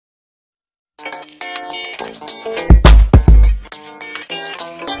Tricks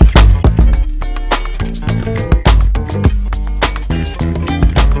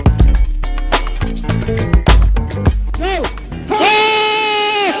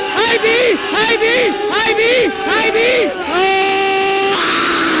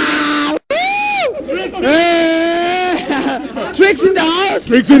in the house!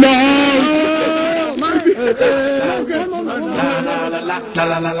 Tricks in the house!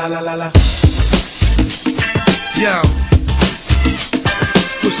 Yo,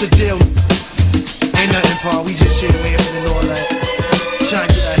 what's the deal? Ain't nothing, Paul. We just here waiting and all that. Trying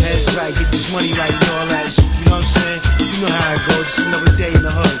to get our heads right, get this money right and all that. You know what I'm saying? You know how it goes. It's another day in the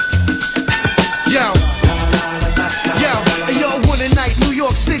hood. Yo, one night, New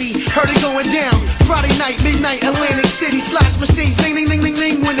York City, heard it going down. Friday night, midnight, Atlantic City, slash machines, ding, ding, ding, ding,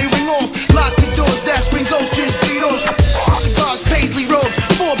 ding, when they ring off. Lock the doors, dash windows, just beatles. Cigars, paisley robes,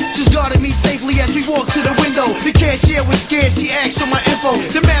 4 bitches guarded me safely as we walked to the window. The cashier was scared, she asked for my info.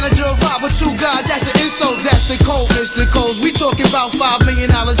 The manager arrived with 2 guys, that's an insult. That's the code, Mr. Coles. We talking about $5 million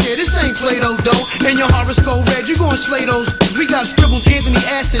here. This ain't Play-Doh, though. And your horoscope red, you gon' slay those. We got scribbles, Anthony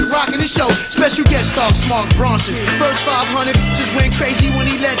Acid, rocking the show. Special guest star, Mark Bronson. First 500 just went crazy when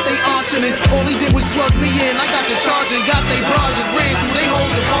he let they answer, and all he did was plug me in. I got the charge and got they bras and ran through they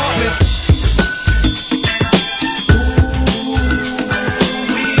whole department.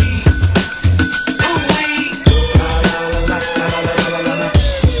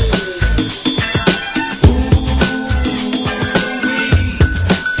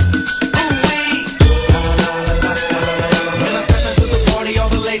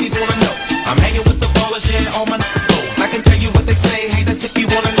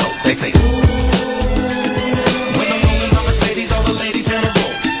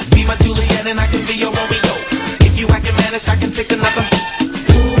 I can pick another.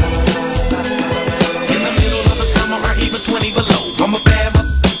 In the middle of the summer or even 20 below. I'm a bad mother,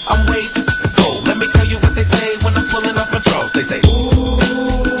 I'm way too cold. Let me tell you what they say when I'm pulling up my drawers. They say, ooh.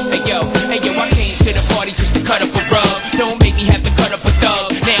 Hey yo, I came to the party just to cut up a rug. Don't make me have to cut up a thug.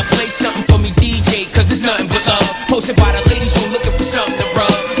 Now play something for me, DJ, cause it's nothing but love. Posted by the ladies who looking for something to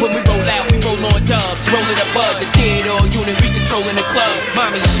rub. When we roll out, we roll on dubs. Rolling a bud, the theater unit, we controlling the club.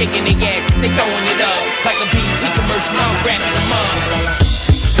 Mommy shaking the ass, they throwing it up. Like a BT commercial, I'm rapping them up.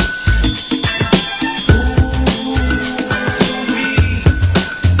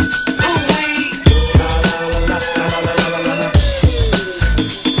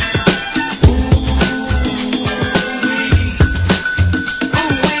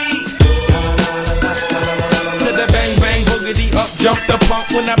 Jump the pump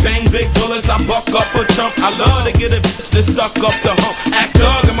when I bang big bullets, I buck up a chump. I love to get a bitch that's stuck up the hump. Act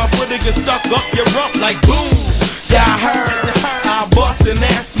dog and my foot get stuck up your rump like boom. Yeah, I heard, I bust and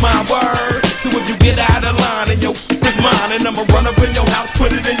that's my word. So if you get out of line and your is mine, and I'ma run up in your house, put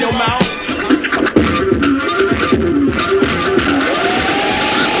it in your mouth.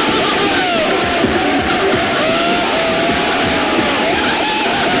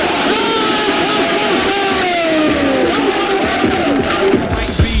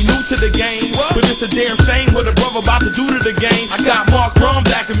 To the game, but it's a damn shame what a brother about to do to the game. I got Mark Ron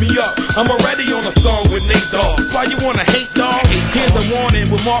backing me up. I'm already on a song with Nate Dogg. That's why you wanna hate, dog. Here's a warning: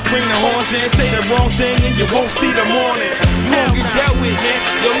 when Mark bring the horns in, say the wrong thing and you won't see the morning. You won't get dealt with, man.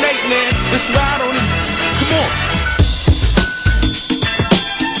 Yo, Nate, man, let's ride on this. Come on.